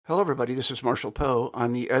Hello, everybody. This is Marshall Poe.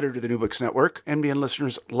 I'm the editor of the New Books Network. NBN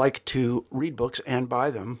listeners like to read books and buy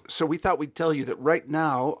them. So we thought we'd tell you that right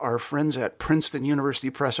now, our friends at Princeton University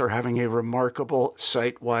Press are having a remarkable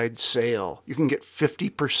site-wide sale. You can get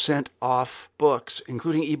 50% off books,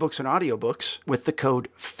 including ebooks and audiobooks, with the code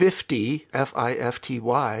 50,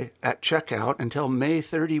 F-I-F-T-Y, at checkout until May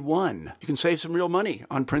 31. You can save some real money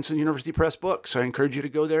on Princeton University Press books. I encourage you to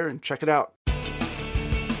go there and check it out.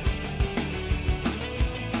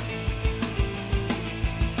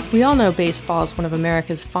 We all know baseball is one of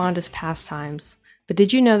America's fondest pastimes, but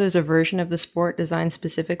did you know there's a version of the sport designed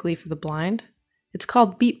specifically for the blind? It's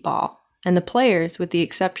called beep ball, and the players, with the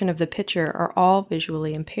exception of the pitcher, are all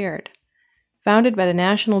visually impaired. Founded by the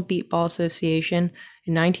National Beep Ball Association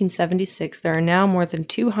in 1976, there are now more than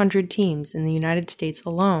 200 teams in the United States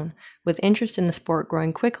alone, with interest in the sport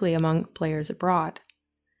growing quickly among players abroad.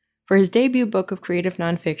 For his debut book of creative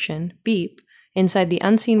nonfiction, Beep, Inside the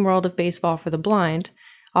Unseen World of Baseball for the Blind,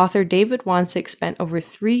 author David Wansink spent over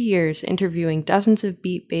 3 years interviewing dozens of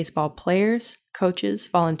beep baseball players, coaches,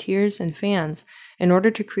 volunteers, and fans in order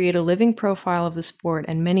to create a living profile of the sport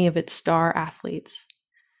and many of its star athletes.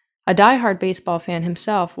 A diehard baseball fan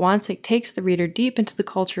himself, Wansink takes the reader deep into the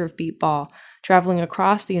culture of beep ball, traveling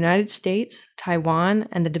across the United States, Taiwan,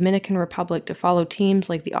 and the Dominican Republic to follow teams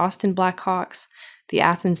like the Austin Blackhawks, the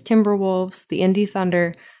Athens Timberwolves, the Indy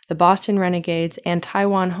Thunder, the Boston Renegades, and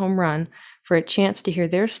Taiwan Home Run, for a chance to hear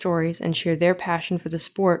their stories and share their passion for the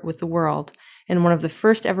sport with the world in one of the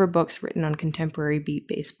first ever books written on contemporary beep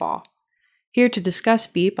baseball. Here to discuss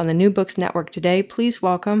Beep on the New Books Network today, please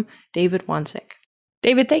welcome David Wansink.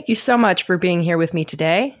 David, thank you so much for being here with me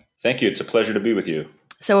today. Thank you. It's a pleasure to be with you.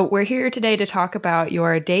 So we're here today to talk about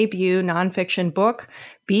your debut nonfiction book,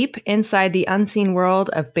 Beep, Inside the Unseen World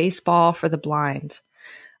of Baseball for the Blind.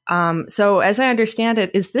 So as I understand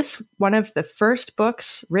it, is this one of the first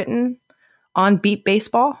books written on beep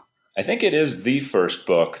baseball? I think it is the first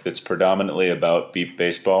book that's predominantly about beep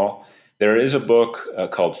baseball. There is a book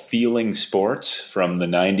called Feeling Sports from the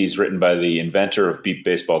 90s written by the inventor of beep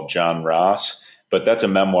baseball, John Ross, but that's a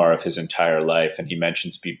memoir of his entire life, and he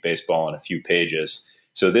mentions beep baseball in a few pages.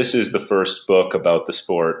 So this is the first book about the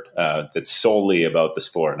sport that's solely about the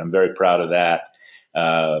sport, and I'm very proud of that.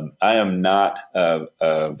 I am not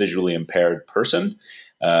a visually impaired person,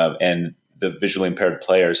 and the visually impaired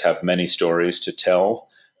players have many stories to tell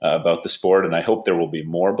about the sport, and I hope there will be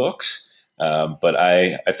more books. But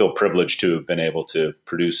I feel privileged to have been able to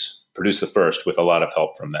produce the first with a lot of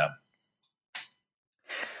help from them.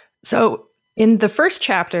 So in the first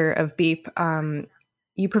chapter of Beep,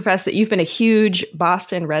 you profess that you've been a huge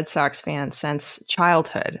Boston Red Sox fan since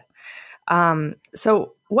childhood.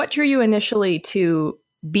 So what drew you initially to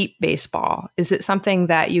beep baseball? Is it something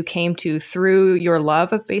that you came to through your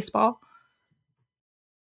love of baseball?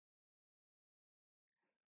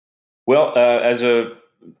 Well, as a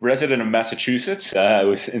resident of Massachusetts, I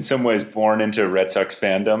was in some ways born into Red Sox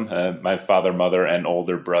fandom. My father, mother, and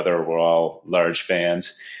older brother were all large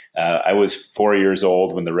fans. I was 4 years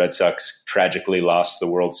old when the Red Sox tragically lost the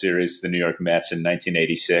World Series to the New York Mets in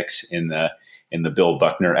 1986 in the Bill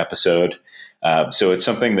Buckner episode. So it's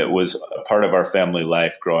something that was a part of our family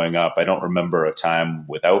life growing up. I don't remember a time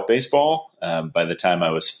without baseball. By the time I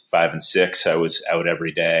was 5 and 6, I was out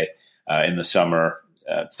every day in the summer,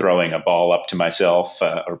 throwing a ball up to myself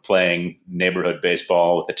or playing neighborhood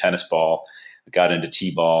baseball with a tennis ball. Got into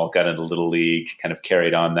t-ball, got into Little League, kind of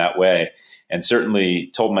carried on that way, and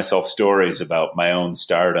certainly told myself stories about my own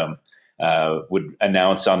stardom, would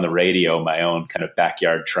announce on the radio my own kind of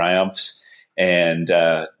backyard triumphs. And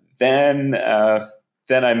then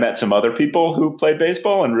I met some other people who played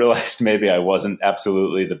baseball and realized maybe I wasn't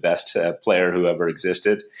absolutely the best player who ever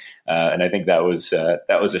existed. And I think that was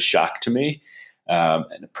a shock to me.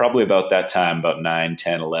 And probably about that time, about 9,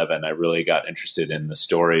 10, 11, I really got interested in the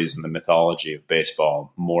stories and the mythology of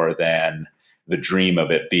baseball more than the dream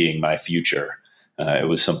of it being my future. It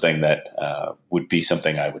was something that would be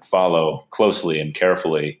something I would follow closely and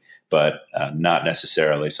carefully, but not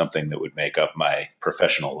necessarily something that would make up my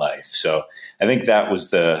professional life. So I think that was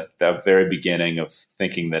the very beginning of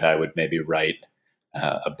thinking that I would maybe write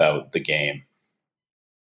about the game.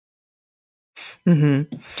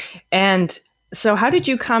 Mm-hmm. And so how did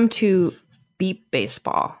you come to beep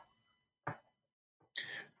baseball?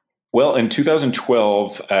 Well, in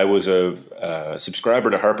 2012, I was a subscriber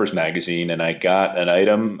to Harper's Magazine, and I got an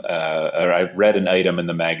item, or I read an item in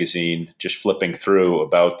the magazine, just flipping through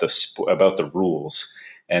about the rules,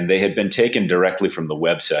 and they had been taken directly from the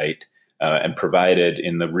website and provided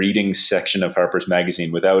in the readings section of Harper's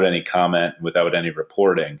Magazine without any comment, without any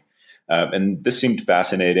reporting. And this seemed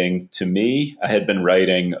fascinating to me. I had been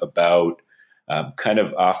writing about kind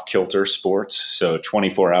of off-kilter sports, so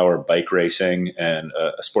 24-hour bike racing and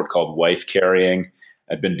a sport called wife carrying.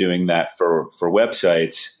 I'd been doing that for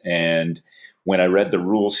websites, and when I read the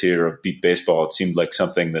rules here of Beat Baseball, it seemed like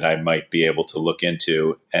something that I might be able to look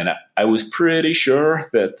into. And I was pretty sure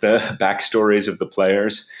that the backstories of the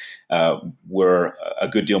players were a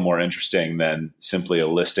good deal more interesting than simply a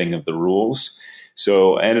listing of the rules.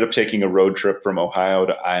 So I ended up taking a road trip from Ohio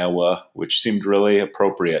to Iowa, which seemed really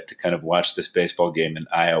appropriate to kind of watch this baseball game in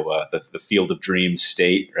Iowa, the Field of Dreams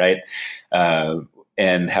state, right?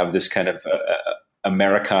 And have this kind of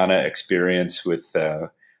Americana experience with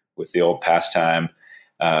the old pastime.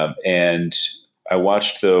 And I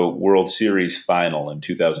watched the World Series final in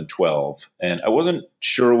 2012, and I wasn't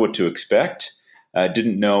sure what to expect. I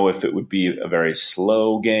didn't know if it would be a very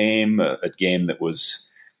slow game, a game that was,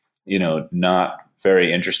 not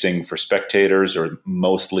very interesting for spectators or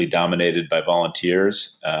mostly dominated by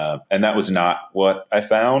volunteers. And that was not what I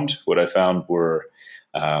found. What I found were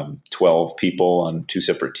 12 people on two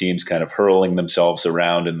separate teams kind of hurling themselves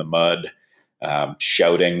around in the mud,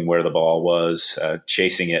 shouting where the ball was,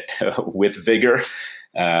 chasing it with vigor,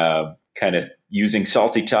 kind of using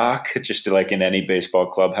salty talk, just like in any baseball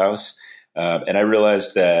clubhouse. And I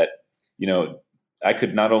realized that, I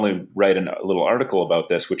could not only write a little article about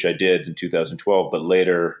this, which I did in 2012, but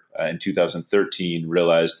later in 2013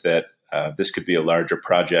 realized that this could be a larger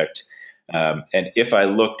project. And if I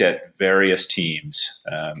looked at various teams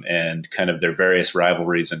and kind of their various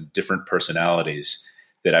rivalries and different personalities,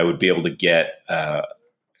 that I would be able to get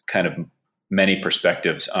kind of many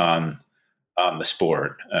perspectives on the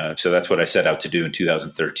sport. So that's what I set out to do in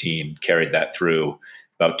 2013, carried that through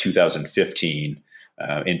about 2015,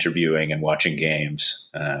 interviewing and watching games,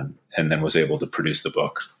 and then was able to produce the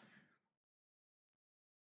book.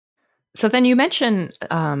 So then you mentioned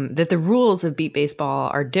that the rules of Beat Baseball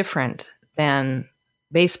are different than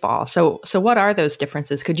baseball. So what are those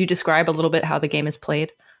differences? Could you describe a little bit how the game is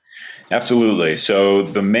played? Absolutely. So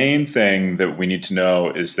the main thing that we need to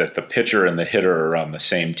know is that the pitcher and the hitter are on the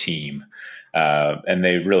same team, and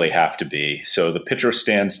they really have to be. So the pitcher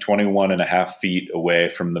stands 21 and a half feet away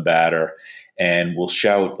from the batter and will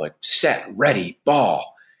shout like, set, ready,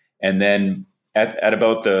 ball. And then at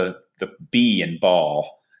about the B in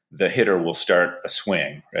ball, the hitter will start a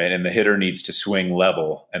swing, right? And the hitter needs to swing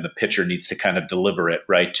level, and the pitcher needs to kind of deliver it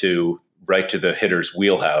right to the hitter's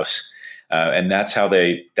wheelhouse. And that's how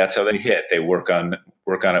they hit. They work on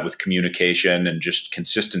it with communication and just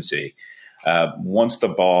consistency. Once the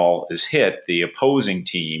ball is hit, the opposing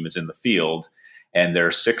team is in the field, and there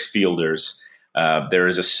are 6 fielders. There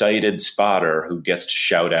is a sighted spotter who gets to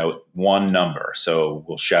shout out one number. So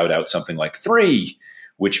we'll shout out something like 3,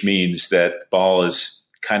 which means that the ball is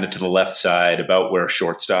kind of to the left side, about where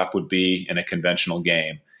shortstop would be in a conventional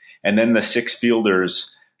game. And then the 6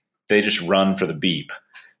 fielders, they just run for the beep.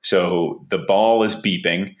 So the ball is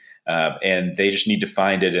beeping, and they just need to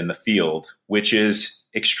find it in the field, which is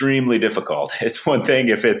extremely difficult. It's one thing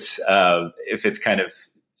if it's kind of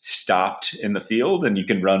stopped in the field and you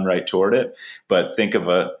can run right toward it, but think of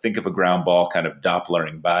a ground ball kind of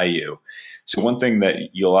Dopplering by you. So one thing that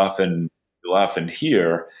you'll often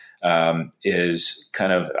hear is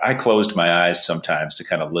kind of, I closed my eyes sometimes to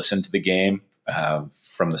kind of listen to the game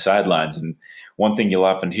from the sidelines, and one thing you'll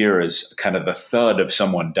often hear is kind of the thud of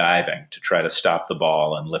someone diving to try to stop the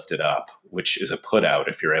ball and lift it up, which is a put out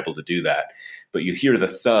if you're able to do that. But you hear the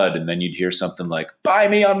thud, and then you'd hear something like, "By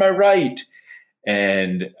me on my right."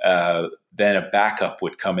 And then a backup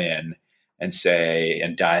would come in and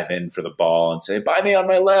dive in for the ball and say, "By me on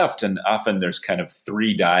my left." And often there's kind of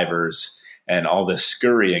 3 divers and all this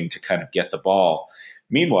scurrying to kind of get the ball.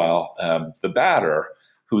 Meanwhile, the batter,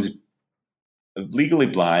 who's legally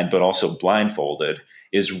blind but also blindfolded,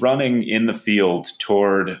 is running in the field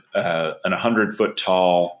toward an 100-foot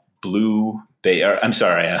tall blue base.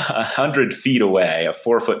 100 feet away, a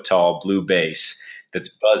 4-foot tall blue base that's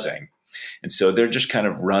buzzing. And so they're just kind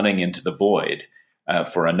of running into the void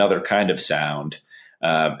for another kind of sound.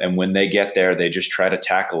 And when they get there, they just try to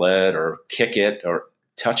tackle it or kick it or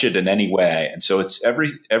touch it in any way. And so it's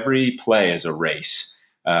every play is a race.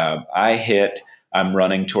 I hit, I'm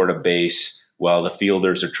running toward a base while the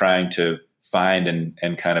fielders are trying to find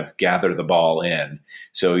and kind of gather the ball in.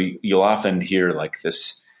 So you'll often hear like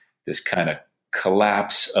this kind of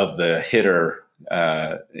collapse of the hitter,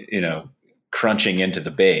 crunching into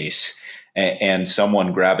the base, and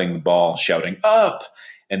someone grabbing the ball, shouting up,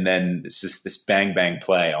 and then this bang bang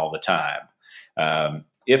play all the time.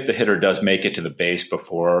 If the hitter does make it to the base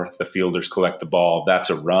before the fielders collect the ball,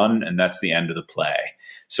 that's a run, and that's the end of the play.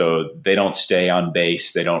 So they don't stay on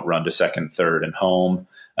base. They don't run to second, third, and home.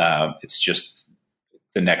 It's just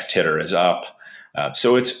the next hitter is up.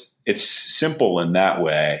 So it's simple in that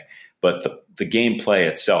way, but the gameplay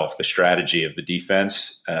itself, the strategy of the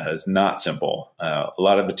defense is not simple. A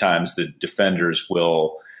lot of the times the defenders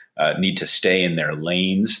will need to stay in their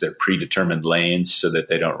lanes, their predetermined lanes, so that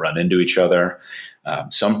they don't run into each other.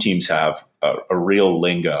 Some teams have a real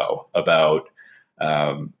lingo about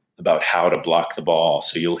how to block the ball.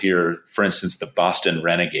 So you'll hear, for instance, the Boston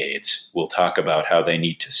Renegades will talk about how they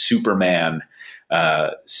need to Superman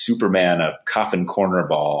a coffin corner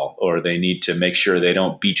ball, or they need to make sure they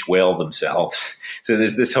don't beach whale themselves. So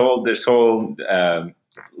there's this whole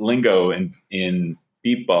lingo in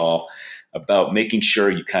beep ball about making sure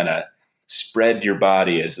you kind of spread your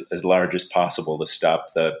body as large as possible to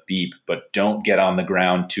stop the beep, but don't get on the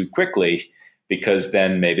ground too quickly, because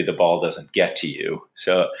then maybe the ball doesn't get to you.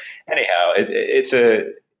 So anyhow, it's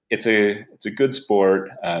a good sport,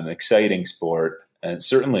 an exciting sport, and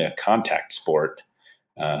certainly a contact sport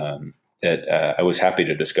that I was happy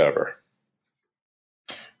to discover.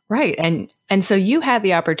 Right. And so you had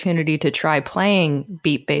the opportunity to try playing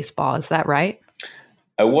beep baseball. Is that right?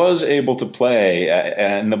 I was able to play.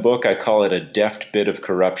 In the book, I call it a deft bit of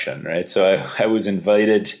corruption, right? So I was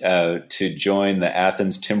invited to join the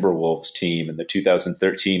Athens Timberwolves team in the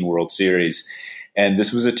 2013 World Series. And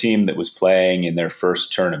this was a team that was playing in their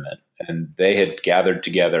first tournament. And they had gathered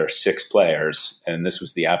together 6 players, and this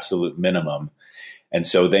was the absolute minimum. And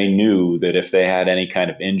so they knew that if they had any kind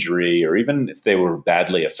of injury, or even if they were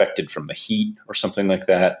badly affected from the heat or something like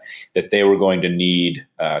that, that they were going to need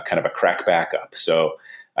kind of a crack backup. So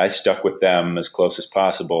I stuck with them as close as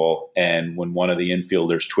possible. And when one of the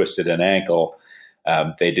infielders twisted an ankle,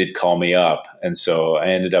 they did call me up. And so I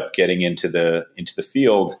ended up getting into the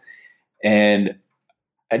field. And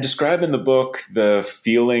I describe in the book the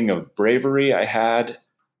feeling of bravery I had.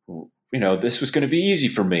 This was going to be easy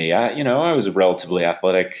for me. I was a relatively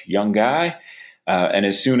athletic young guy. And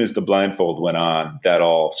as soon as the blindfold went on, that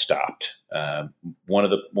all stopped. One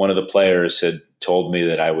of the players had told me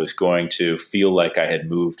that I was going to feel like I had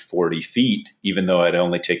moved 40 feet, even though I'd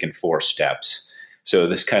only taken 4 steps. So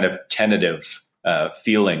this kind of tentative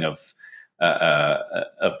feeling of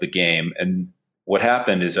the game. And what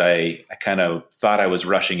happened is I kind of thought I was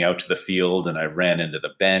rushing out to the field, and I ran into the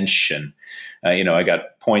bench, and I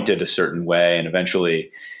got pointed a certain way, and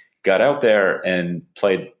eventually got out there and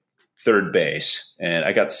played third base. And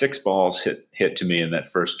I got 6 balls hit to me in that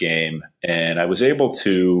first game, and I was able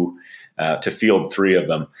to field 3 of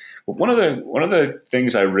them. But one of the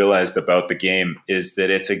things I realized about the game is that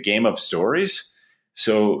it's a game of stories.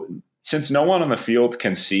 So since no one on the field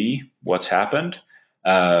can see what's happened,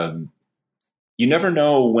 you never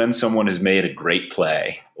know when someone has made a great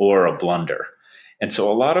play or a blunder. And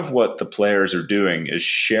so a lot of what the players are doing is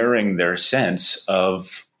sharing their sense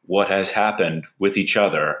of what has happened with each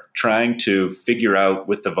other, trying to figure out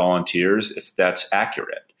with the volunteers if that's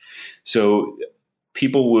accurate. So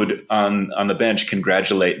people would on the bench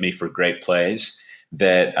congratulate me for great plays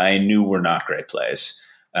that I knew were not great plays.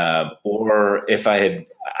 Or if I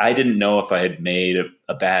didn't know if I had made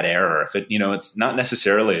a bad error. If it's not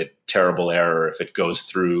necessarily a terrible error if it goes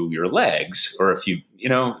through your legs, or if you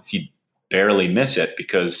barely miss it,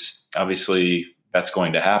 because obviously that's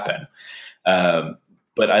going to happen.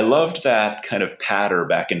 But I loved that kind of patter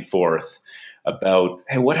back and forth about,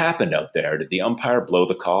 hey, what happened out there? Did the umpire blow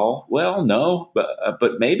the call? Well, no,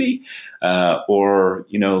 but maybe. Or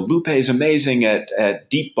Lupe is amazing at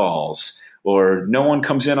deep balls, or no one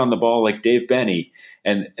comes in on the ball like Dave Benny.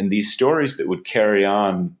 And these stories that would carry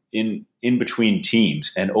on in between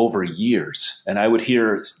teams and over years. And I would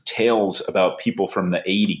hear tales about people from the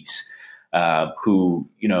 80s who,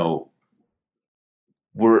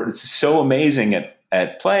 were so amazing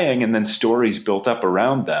at playing, and then stories built up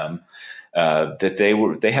around them that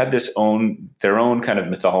they had their own kind of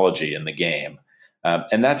mythology in the game.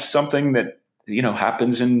 And that's something that,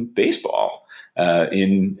 happens in baseball,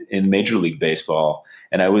 in Major League Baseball.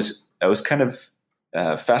 And I was kind of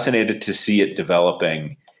fascinated to see it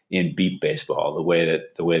developing in beep baseball, the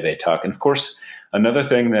way they talk. And of course, another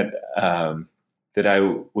thing that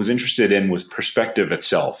I was interested in was perspective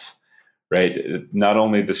itself, right? Not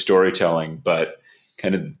only the storytelling, but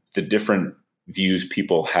kind of the different views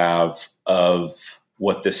people have of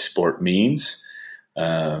what this sport means.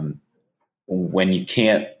 When you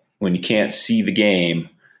can't see the game,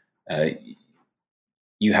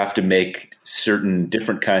 you have to make certain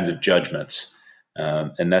different kinds of judgments.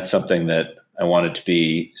 And that's something that I wanted to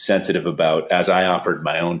be sensitive about as I offered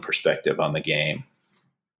my own perspective on the game.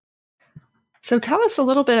 So tell us a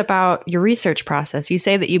little bit about your research process. You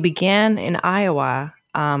say that you began in Iowa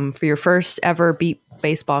for your first ever beat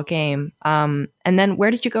baseball game. And then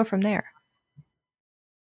where did you go from there?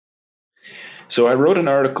 So I wrote an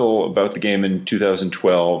article about the game in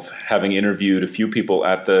 2012, having interviewed a few people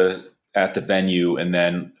at the venue and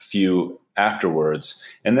then a few afterwards.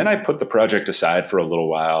 And then I put the project aside for a little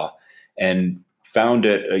while and found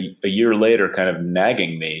it a year later kind of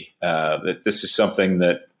nagging me that this is something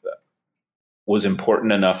that was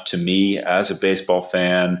important enough to me as a baseball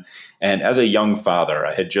fan and as a young father.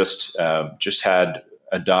 I had just had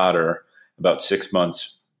a daughter about 6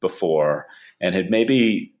 months before and had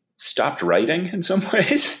maybe stopped writing in some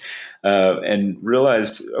ways and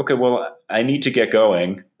realized, okay, well, I need to get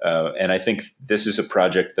going. And I think this is a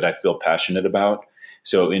project that I feel passionate about.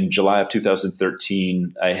 So in July of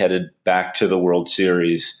 2013, I headed back to the World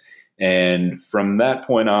Series. And from that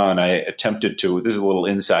point on, I attempted to, this is a little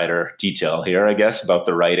insider detail here, I guess, about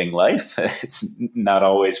the writing life. It's not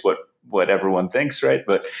always what everyone thinks, right?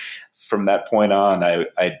 But from that point on,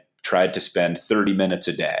 I tried to spend 30 minutes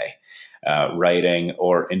a day writing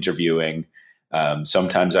or interviewing.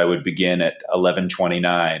 Sometimes I would begin at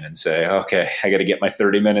 11:29 and say, okay, I got to get my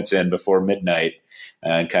 30 minutes in before midnight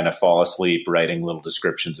and kind of fall asleep writing little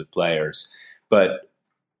descriptions of players. But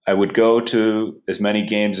I would go to as many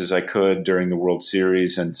games as I could during the World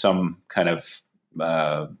Series and some kind of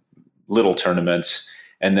little tournaments.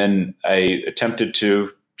 And then I attempted to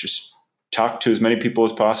just talk to as many people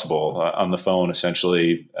as possible on the phone,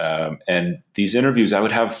 essentially. And these interviews, I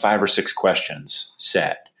would have 5 or 6 questions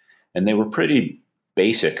set. And they were pretty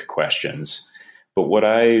basic questions. But what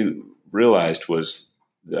I realized was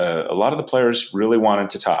a lot of the players really wanted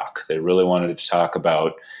to talk. They really wanted to talk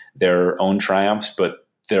about their own triumphs, but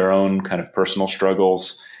their own kind of personal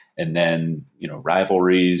struggles, and then,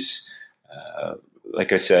 rivalries.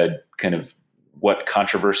 Like I said, kind of what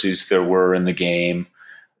controversies there were in the game.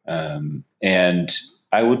 And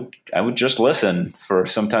I would just listen for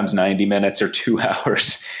sometimes 90 minutes or 2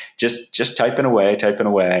 hours, just typing away.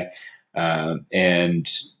 And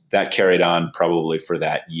that carried on probably for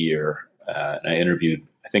that year. And I interviewed,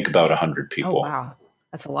 I think, about 100 people. Oh, wow.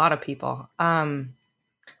 That's a lot of people.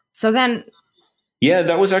 So then... Yeah,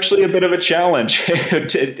 that was actually a bit of a challenge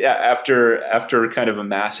after kind of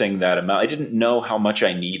amassing that amount. I didn't know how much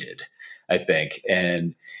I needed, I think.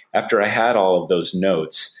 And after I had all of those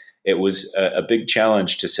notes, it was a big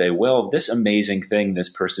challenge to say, well, this amazing thing this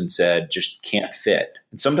person said just can't fit.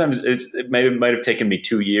 And sometimes it might have taken me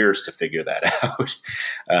 2 years to figure that out.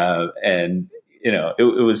 And it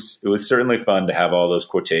was certainly fun to have all those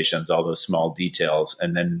quotations, all those small details,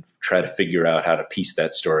 and then try to figure out how to piece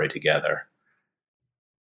that story together.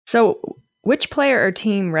 So which player or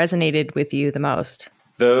team resonated with you the most?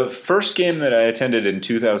 The first game that I attended in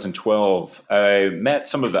 2012, I met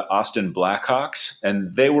some of the Austin Blackhawks,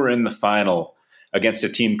 and they were in the final against a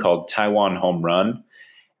team called Taiwan Home Run.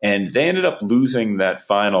 And they ended up losing that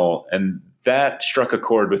final, and that struck a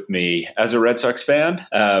chord with me as a Red Sox fan.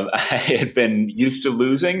 I had been used to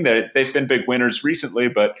losing. They've been big winners recently,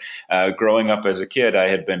 but growing up as a kid, I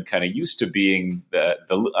had been kind of used to being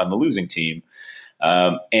on the losing team.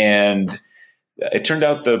 And it turned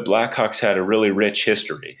out the Blackhawks had a really rich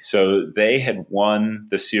history. So they had won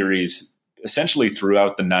the series essentially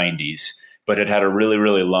throughout the 90s, but it had a really,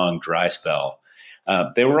 really long dry spell.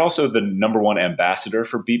 They were also the #1 ambassador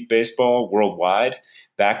for beep baseball worldwide.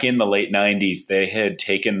 Back in the late 90s, they had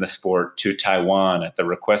taken the sport to Taiwan at the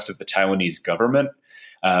request of the Taiwanese government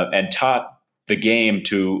and taught the game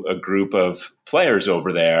to a group of players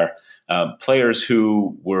over there, players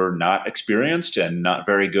who were not experienced and not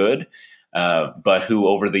very good, but who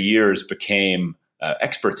over the years became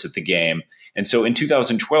experts at the game. And so in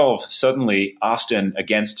 2012, suddenly Austin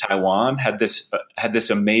against Taiwan had this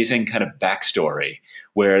amazing kind of backstory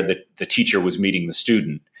where the teacher was meeting the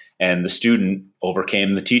student, and the student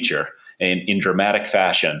overcame the teacher in dramatic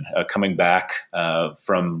fashion, coming back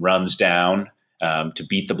from runs down to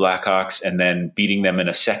beat the Blackhawks, and then beating them in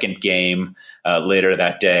a second game later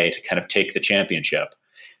that day to kind of take the championship.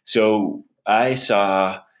 So I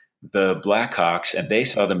saw the Blackhawks, and they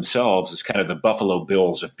saw themselves as kind of the Buffalo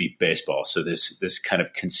Bills of beep baseball. So this kind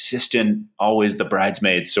of consistent, always the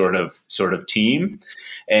bridesmaid sort of team.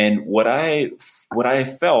 And what I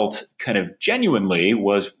felt kind of genuinely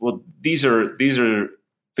was, well, these are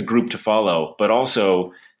the group to follow, but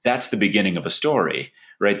also that's the beginning of a story,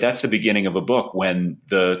 right? That's the beginning of a book when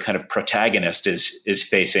the kind of protagonist is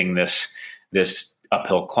facing this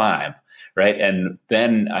uphill climb. Right. And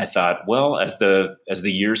then I thought, well, as the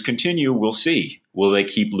years continue, we'll see. Will they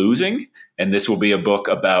keep losing? And this will be a book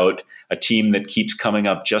about a team that keeps coming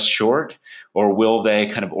up just short? Or will they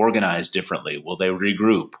kind of organize differently? Will they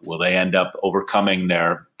regroup? Will they end up overcoming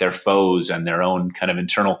their foes and their own kind of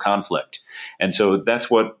internal conflict? And so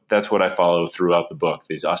that's what I follow throughout the book,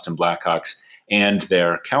 these Austin Blackhawks and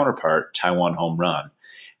their counterpart, Taiwan Home Run.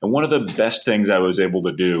 And one of the best things I was able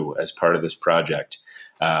to do as part of this project,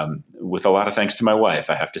 with a lot of thanks to my wife,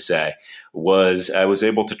 I have to say, was I was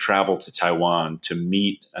able to travel to Taiwan to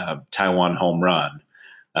meet Taiwan Home Run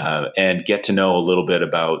and get to know a little bit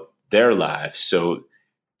about their lives. So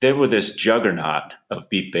they were this juggernaut of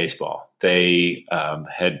beep baseball. They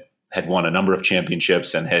had won a number of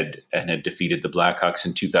championships and had defeated the Blackhawks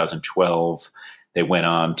in 2012. They went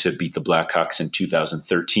on to beat the Blackhawks in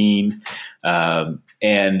 2013.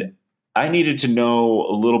 And I needed to know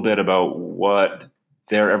a little bit about what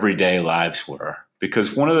their everyday lives were,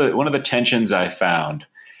 because one of the tensions I found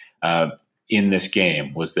in this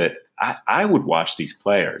game was that I would watch these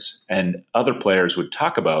players, and other players would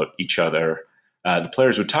talk about each other. The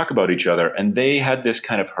players would talk about each other, and they had this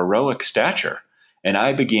kind of heroic stature. And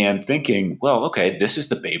I began thinking, well, okay, this is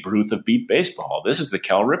the Babe Ruth of beep baseball. This is the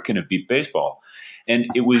Cal Ripken of beep baseball. And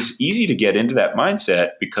it was easy to get into that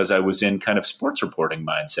mindset because I was in kind of sports reporting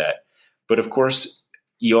mindset. But of course,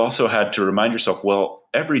 you also had to remind yourself, well,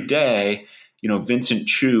 every day, Vincent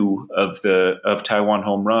Chu of Taiwan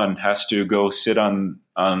Home Run has to go sit on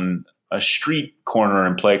a street corner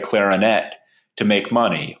and play clarinet to make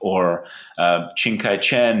money, or Ching Kai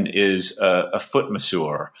Chen is a foot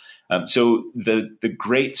masseur. So the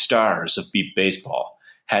great stars of beep baseball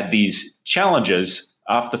had these challenges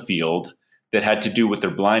off the field that had to do with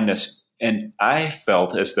their blindness. And I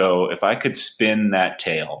felt as though if I could spin that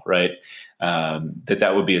tale, right,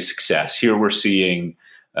 that would be a success. Here we're seeing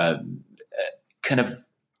kind of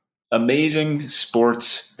amazing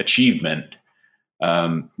sports achievement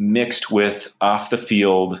mixed with off the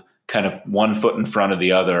field, kind of one foot in front of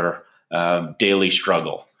the other, daily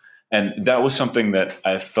struggle. And that was something that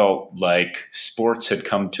I felt like sports had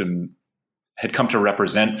come to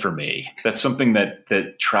represent for me. That's something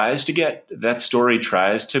that tries to get, that story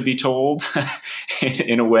tries to be told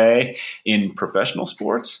in a way in professional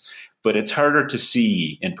sports, but it's harder to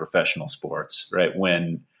see in professional sports, right?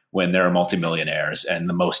 When there are multimillionaires and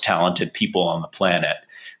the most talented people on the planet.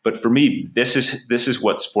 But for me, this is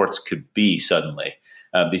what sports could be suddenly.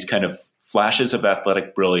 These kind of flashes of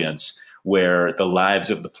athletic brilliance where the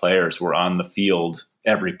lives of the players were on the field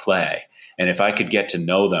every play. And if I could get to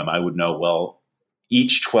know them, I would know, well,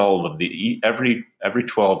 every 12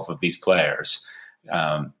 of these players,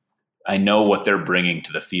 I know what they're bringing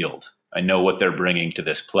to the field. I know what they're bringing to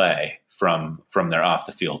this play from their off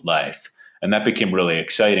the field life. And that became really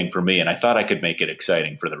exciting for me. And I thought I could make it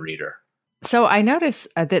exciting for the reader. So I notice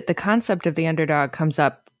that the concept of the underdog comes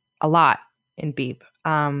up a lot in Beep.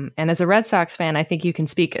 And as a Red Sox fan, I think you can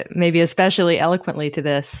speak maybe especially eloquently to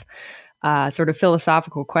this sort of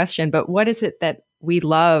philosophical question. But what is it that we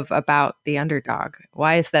love about the underdog?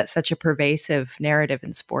 Why is that such a pervasive narrative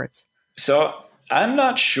in sports? So I'm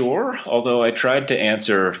not sure, although I tried to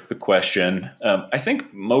answer the question. I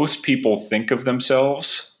think most people think of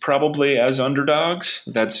themselves probably as underdogs.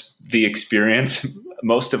 That's the experience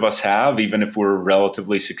most of us have. Even if we're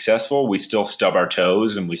relatively successful, we still stub our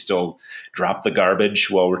toes and we still drop the garbage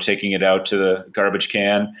while we're taking it out to the garbage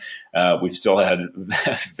can. We've still had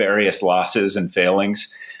various losses and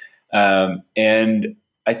failings. And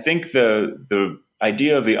I think the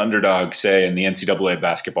idea of the underdog, say, in the NCAA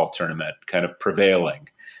basketball tournament, kind of prevailing,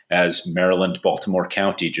 as Maryland, Baltimore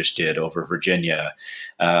County just did over Virginia,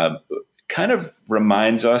 kind of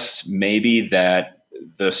reminds us maybe that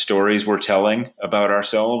the stories we're telling about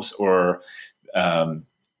ourselves, or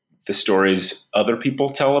the stories other people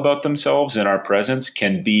tell about themselves in our presence,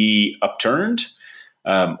 can be upturned,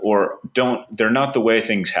 or they're not the way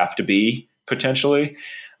things have to be, potentially.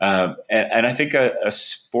 And I think a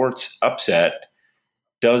sports upset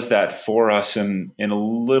does that for us in a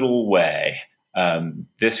little way.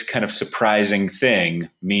 This kind of surprising thing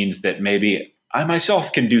means that maybe I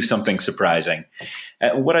myself can do something surprising.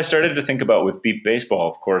 And what I started to think about with beep baseball,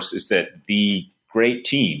 of course, is that the great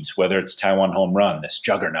teams, whether it's Taiwan Home Run, this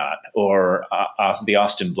juggernaut, or the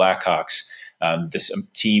Austin Blackhawks, this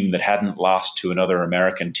team that hadn't lost to another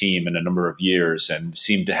American team in a number of years and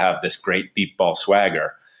seemed to have this great beep ball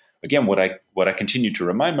swagger. Again, what I continued to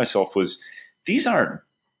remind myself was, these aren't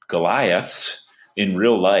Goliaths in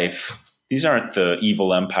real life. These aren't the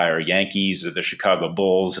evil empire Yankees or the Chicago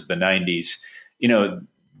Bulls of the 90s.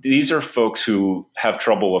 These are folks who have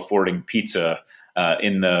trouble affording pizza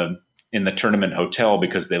in the tournament hotel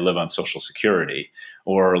because they live on Social Security,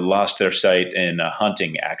 or lost their sight in a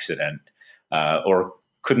hunting accident, or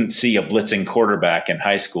couldn't see a blitzing quarterback in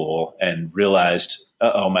high school and realized,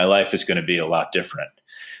 my life is going to be a lot different.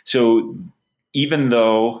 So even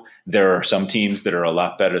though there are some teams that are a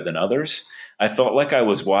lot better than others, I felt like I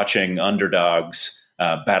was watching underdogs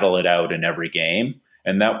battle it out in every game.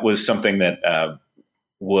 And that was something that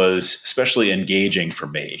was especially engaging for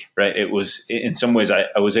me, right? It was, in some ways,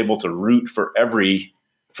 I was able to root for every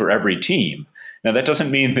team. Now, that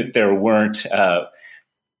doesn't mean that there weren't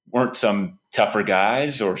some tougher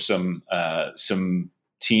guys or some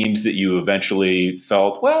teams that you eventually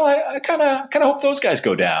felt, well, I kind of hope those guys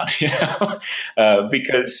go down,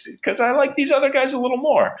 because I like these other guys a little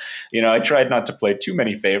more. I tried not to play too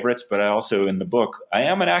many favorites, but I also, in the book, I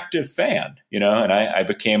am an active fan, and I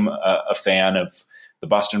became a fan of the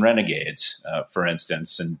Boston Renegades, for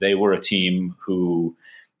instance, and they were a team who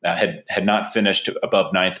had not finished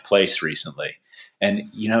above ninth place recently. And,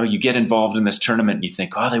 you get involved in this tournament and you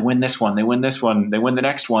think, they win this one, they win this one, they win the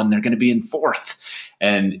next one, they're going to be in fourth.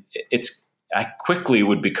 And I quickly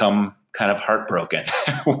would become kind of heartbroken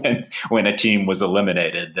when a team was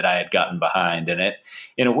eliminated that I had gotten behind. And it,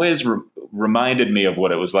 in a way, reminded me of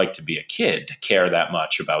what it was like to be a kid, to care that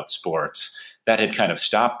much about sports. That had kind of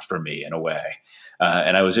stopped for me in a way.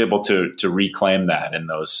 And I was able to reclaim that in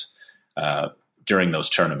those during those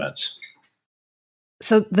tournaments.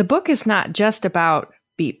 So the book is not just about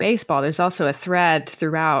beat baseball. There's also a thread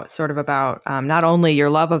throughout sort of about not only your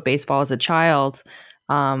love of baseball as a child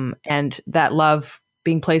and that love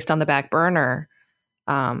being placed on the back burner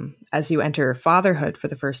as you enter fatherhood for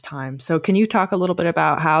the first time. So can you talk a little bit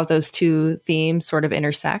about how those two themes sort of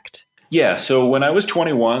intersect? Yeah. So when I was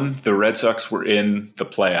 21, the Red Sox were in the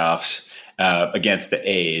playoffs against the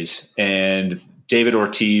A's, and David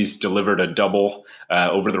Ortiz delivered a double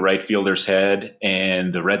over the right fielder's head,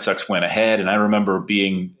 and the Red Sox went ahead. And I remember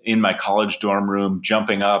being in my college dorm room,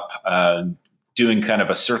 jumping up, doing kind of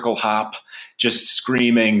a circle hop, just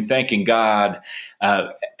screaming, thanking God.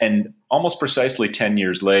 And almost precisely 10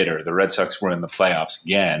 years later, the Red Sox were in the playoffs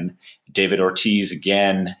again. David Ortiz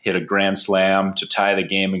again hit a grand slam to tie the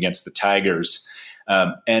game against the Tigers.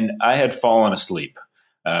 And I had fallen asleep.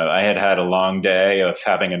 I had had a long day of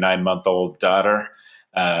having a 9-month-old daughter,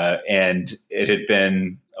 and it had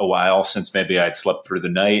been a while since maybe I'd slept through the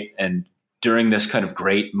night. And during this kind of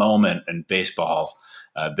great moment in baseball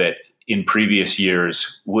that in previous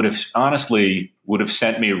years would have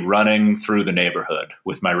sent me running through the neighborhood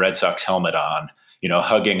with my Red Sox helmet on,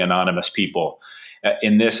 hugging anonymous people.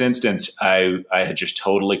 In this instance, I had just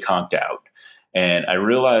totally conked out. And I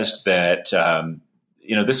realized that,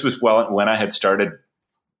 this was when I had started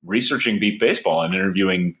researching beat baseball and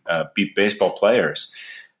interviewing beat baseball players.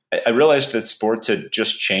 I realized that sports had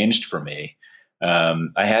just changed for me.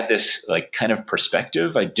 I had this kind of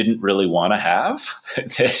perspective I didn't really want to have,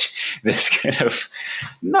 this kind of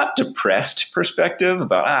not depressed perspective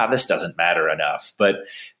about, this doesn't matter enough, but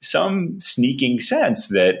some sneaking sense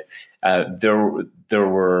that there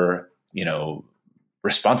were,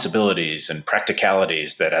 responsibilities and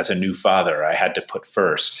practicalities that as a new father I had to put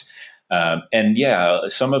first.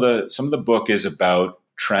 Some of the book is about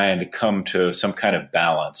trying to come to some kind of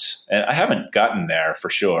balance, and I haven't gotten there for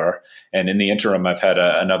sure. And in the interim, I've had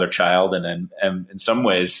another child, and am in some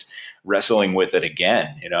ways wrestling with it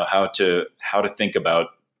again. How to think about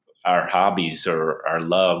our hobbies or our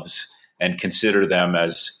loves and consider them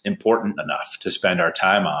as important enough to spend our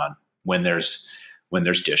time on when there's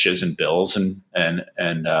dishes and bills and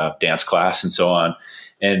dance class and so on.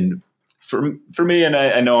 And for me, and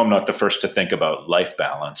I know I'm not the first to think about life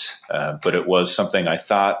balance, but it was something I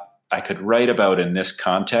thought I could write about in this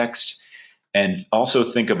context, and also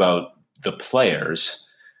think about the players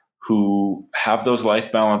who have those life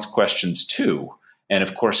balance questions too, and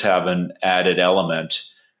of course have an added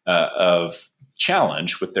element of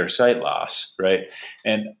challenge with their sight loss, right?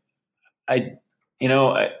 And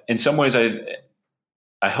in some ways,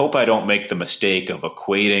 I hope I don't make the mistake of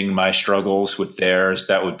equating my struggles with theirs.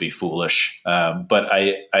 That would be foolish. But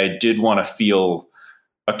I did want to feel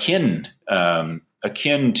akin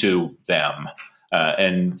to them,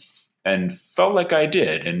 and felt like I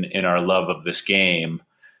did in our love of this game,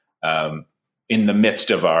 in the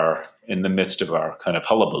midst of our kind of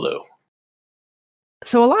hullabaloo.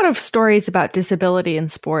 So a lot of stories about disability in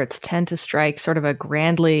sports tend to strike sort of a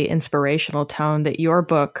grandly inspirational tone that your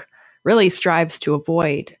book really strives to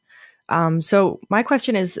avoid. So my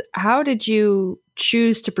question is, how did you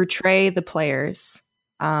choose to portray the players?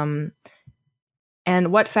 And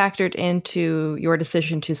what factored into your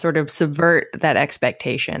decision to sort of subvert that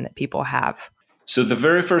expectation that people have? So the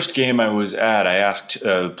very first game I was at, I asked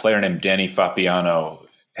a player named Danny Fapiano,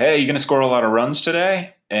 "Hey, you going to score a lot of runs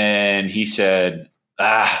today?" And he said,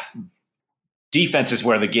 defense is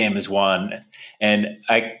where the game is won. And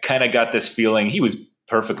I kind of got this feeling. He was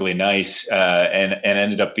perfectly nice and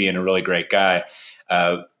ended up being a really great guy.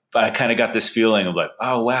 But I kind of got this feeling of like,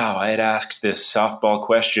 oh, wow, I had asked this softball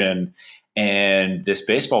question and this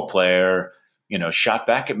baseball player, shot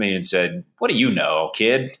back at me and said, "What do you know,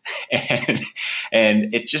 kid?"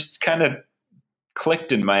 And it just kind of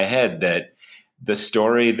clicked in my head that the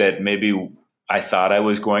story that maybe I thought I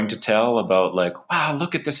was going to tell about like, wow,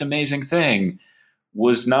 look at this amazing thing,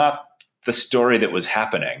 was not the story that was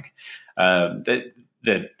happening.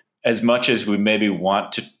 That as much as we maybe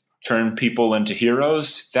want to turn people into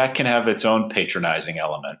heroes, that can have its own patronizing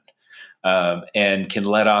element, and can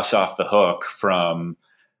let us off the hook from,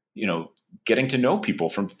 getting to know people,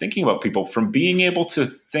 from thinking about people, from being able to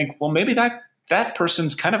think, well, maybe that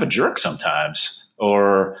person's kind of a jerk sometimes,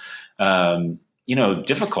 or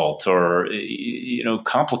difficult, or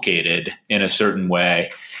complicated in a certain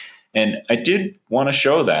way. And I did want to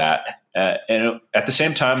show that, and at the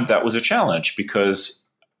same time, that was a challenge because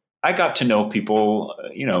I got to know people,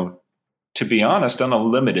 to be honest, on a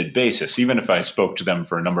limited basis. Even if I spoke to them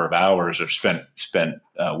for a number of hours or spent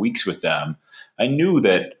weeks with them, I knew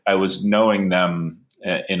that I was knowing them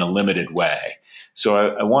in a limited way. So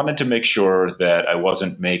I wanted to make sure that I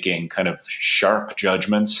wasn't making kind of sharp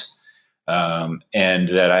judgments, and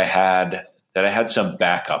that I had some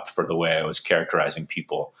backup for the way I was characterizing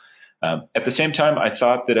people. At the same time, I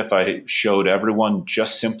thought that if I showed everyone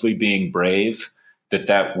just simply being brave,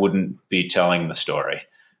 that wouldn't be telling the story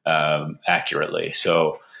accurately.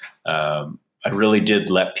 So I really did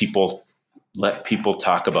let people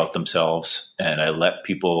talk about themselves, and I let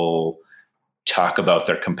people talk about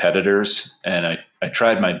their competitors, and I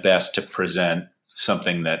tried my best to present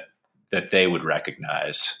something that they would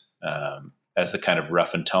recognize as the kind of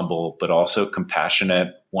rough and tumble, but also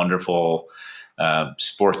compassionate, wonderful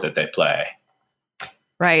sport that they play.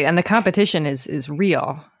 Right, and the competition is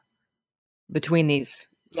real between these.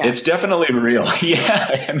 Yeah. It's definitely real.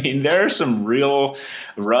 Yeah, I mean, there are some real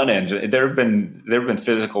run-ins. There have been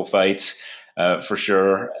physical fights for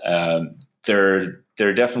sure. There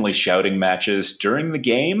are definitely shouting matches during the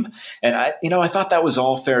game, and I thought that was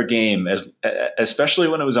all fair game, especially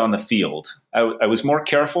when it was on the field. I was more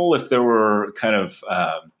careful if there were kind of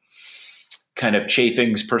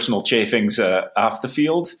chafings, personal chafings off the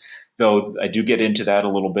field, though I do get into that a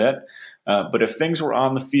little bit. But if things were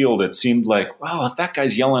on the field, it seemed like, well, if that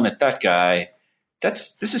guy's yelling at that guy,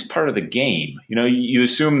 this is part of the game. You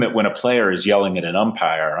assume that when a player is yelling at an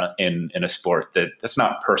umpire in a sport, that's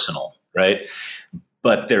not personal, right?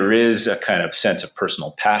 But there is a kind of sense of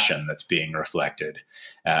personal passion that's being reflected.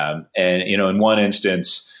 And in one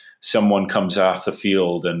instance, someone comes off the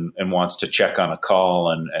field and wants to check on a call,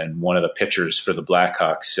 and one of the pitchers for the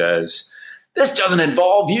Blackhawks says, "This doesn't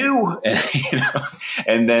involve you,"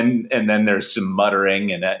 and then there's some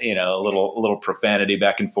muttering and a little profanity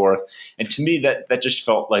back and forth. And to me, that just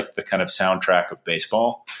felt like the kind of soundtrack of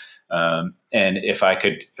baseball. And if I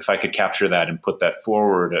could capture that and put that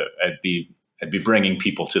forward, I'd be bringing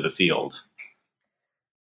people to the field.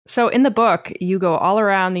 So in the book, you go all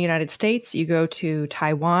around the United States. You go to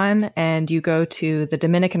Taiwan and you go to the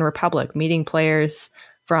Dominican Republic, meeting players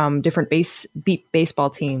from different baseball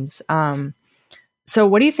teams. So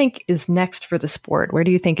what do you think is next for the sport? Where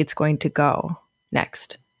do you think it's going to go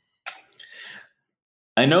next?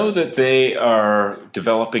 I know that they are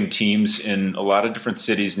developing teams in a lot of different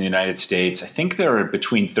cities in the United States. I think there are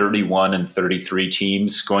between 31 and 33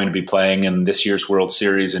 teams going to be playing in this year's World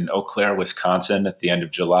Series in Eau Claire, Wisconsin at the end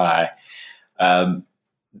of July.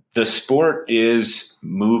 The sport is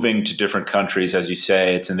moving to different countries, as you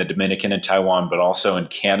say. It's in the Dominican and Taiwan, but also in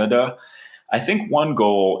Canada. I think one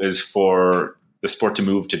goal is for the sport to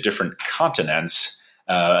move to different continents.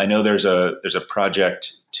 I know there's a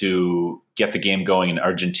project to get the game going in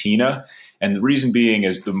Argentina. And the reason being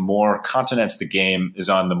is the more continents the game is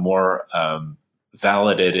on, the more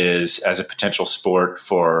valid it is as a potential sport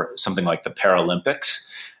for something like the Paralympics,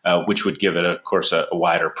 which would give it, of course, a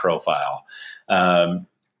wider profile. And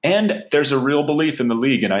there's a real belief in the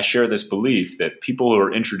league, and I share this belief, that people who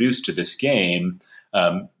are introduced to this game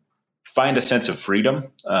find a sense of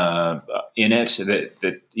freedom in it.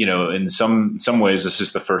 That in some ways, this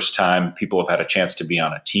is the first time people have had a chance to be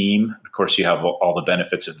on a team. Of course, you have all the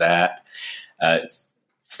benefits of that. It's,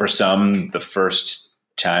 for some, the first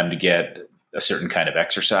time to get a certain kind of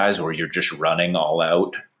exercise where you're just running all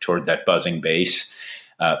out toward that buzzing base.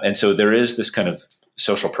 And so there is this kind of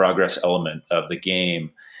social progress element of the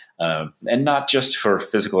game. and not just for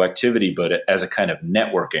physical activity, but as a kind of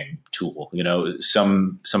networking tool.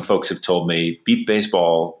 Some folks have told me beep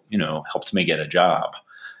baseball, helped me get a job.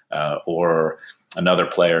 Or another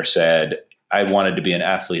player said, I wanted to be an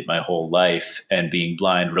athlete my whole life, and being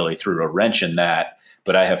blind really threw a wrench in that.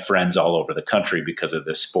 But I have friends all over the country because of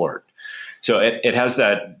this sport. So it has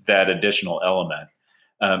that additional element.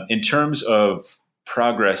 In terms of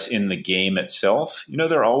progress in the game itself,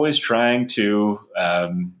 they're always trying to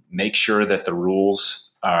make sure that the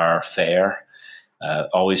rules are fair,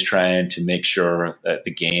 always trying to make sure that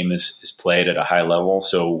the game is played at a high level.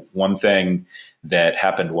 So one thing that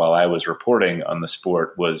happened while I was reporting on the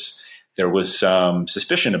sport was there was some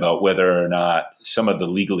suspicion about whether or not some of the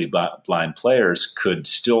legally blind players could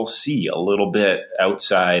still see a little bit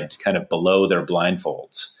outside, kind of below their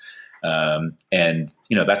blindfolds. And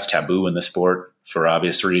that's taboo in the sport for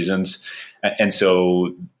obvious reasons. And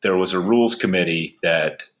so there was a rules committee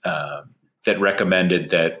that recommended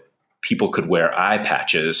that people could wear eye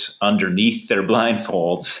patches underneath their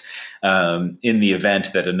blindfolds in the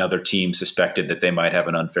event that another team suspected that they might have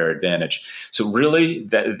an unfair advantage. So really,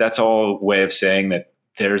 that's all a way of saying that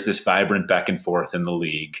there's this vibrant back and forth in the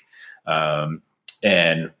league.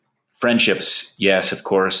 And friendships, yes, of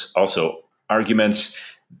course, also arguments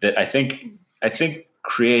that I think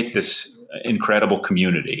create this incredible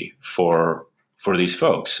community for these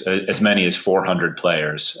folks, as many as 400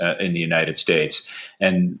 players in the United States.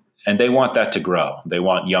 And they want that to grow. They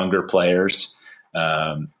want younger players,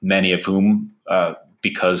 many of whom,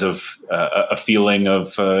 because of a feeling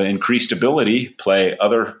of increased ability, play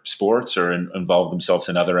other sports or involve themselves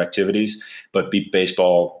in other activities. But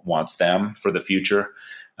baseball wants them for the future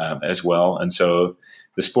as well. And so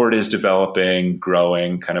the sport is developing,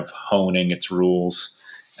 growing, kind of honing its rules,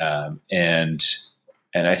 and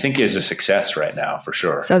I think is a success right now for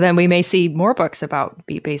sure. So then we may see more books about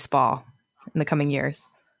beep baseball in the coming years.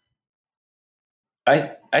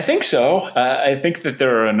 I think so. I think that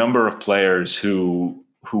there are a number of players who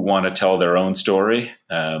want to tell their own story,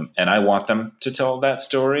 and I want them to tell that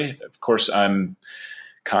story. Of course, I'm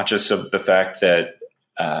conscious of the fact that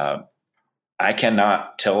I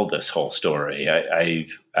cannot tell this whole story.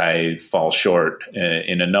 I fall short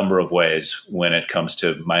in a number of ways when it comes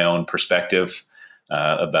to my own perspective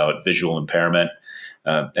about visual impairment,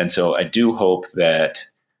 and so I do hope that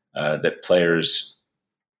players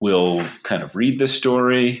will kind of read this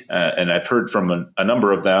story. And I've heard from a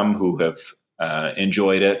number of them who have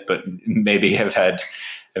enjoyed it, but maybe have had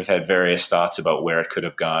various thoughts about where it could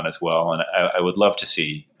have gone as well. And I would love to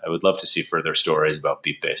see further stories about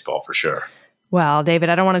beep baseball for sure. Well, David,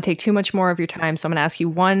 I don't want to take too much more of your time, so I'm going to ask you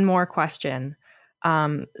one more question.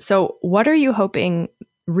 So what are you hoping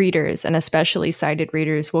readers, and especially sighted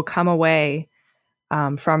readers, will come away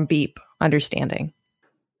from Beep understanding?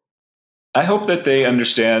 I hope that they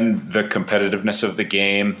understand the competitiveness of the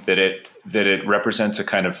game, that it represents a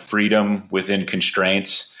kind of freedom within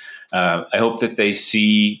constraints. I hope that they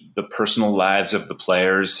see the personal lives of the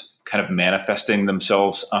players kind of manifesting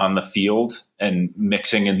themselves on the field and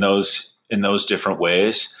mixing in those different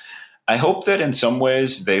ways. I hope that in some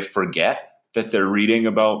ways they forget that they're reading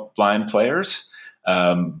about blind players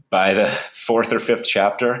by the fourth or fifth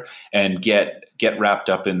chapter and get wrapped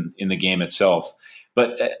up in the game itself.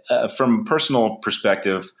 But from a personal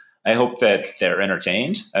perspective, I hope that they're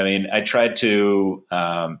entertained. I mean, I tried to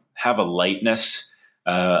have a lightness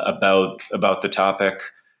about the topic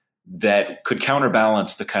that could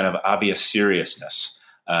counterbalance the kind of obvious seriousness.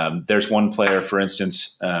 There's one player, for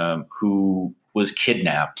instance, who was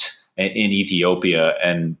kidnapped in Ethiopia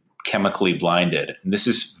and chemically blinded. And this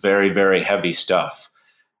is very, very heavy stuff.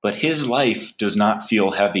 But his life does not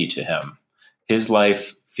feel heavy to him. His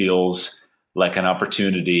life feels like an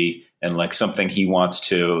opportunity and like something he wants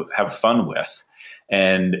to have fun with.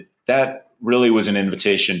 And that really was an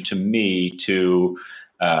invitation to me to,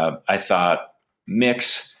 I thought,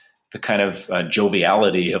 mix the kind of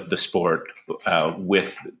joviality of the sport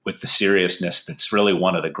with the seriousness that's really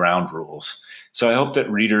one of the ground rules. So I hope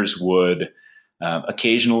that readers would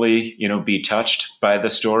occasionally, be touched by the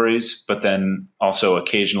stories, but then also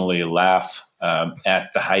occasionally laugh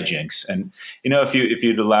at the hijinks. And, if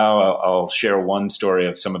you'd allow, I'll share one story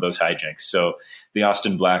of some of those hijinks. So the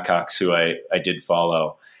Austin Blackhawks, who I did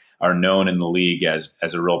follow, are known in the league as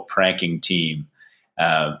a real pranking team.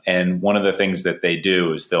 And one of the things that they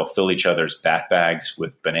do is they'll fill each other's bat bags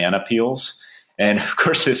with banana peels. And of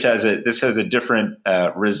course, this has a different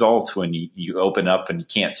result when you open up and you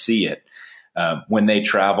can't see it. When they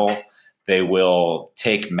travel, they will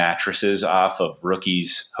take mattresses off of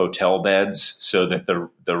rookies' hotel beds so that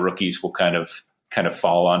the rookies will kind of kind of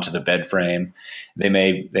fall onto the bed frame. They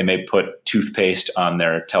may put toothpaste on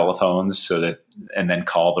their telephones and then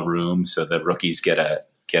call the room so the rookies get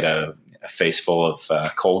a face full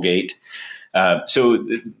of Colgate. So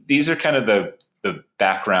these are kind of the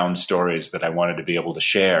background stories that I wanted to be able to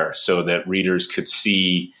share so that readers could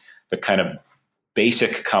see the kind of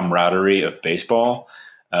basic camaraderie of baseball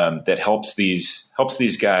that helps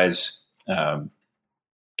these guys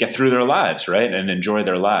get through their lives, right, and enjoy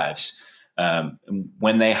their lives.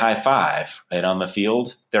 When they high five right on the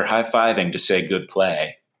field, they're high fiving to say good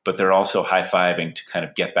play, but they're also high fiving to kind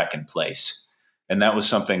of get back in place. And that was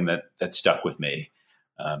something that stuck with me.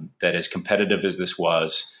 That as competitive as this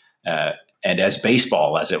was, and as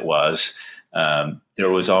baseball as it was, there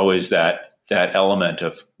was always that element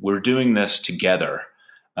of we're doing this together,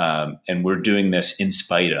 and we're doing this in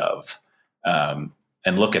spite of.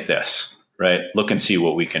 And look at this. Right. Look and see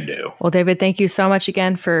what we can do. Well, David, thank you so much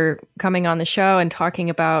again for coming on the show and talking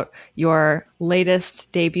about your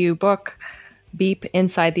latest debut book, Beep: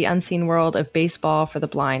 Inside the Unseen World of Baseball for the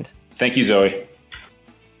Blind. Thank you, Zoe.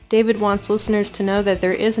 David wants listeners to know that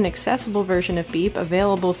there is an accessible version of Beep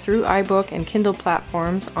available through iBook and Kindle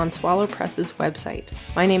platforms on Swallow Press's website.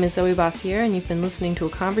 My name is Zoe Bossier, and you've been listening to a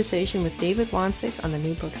conversation with David Wansink on the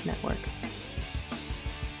New Books Network.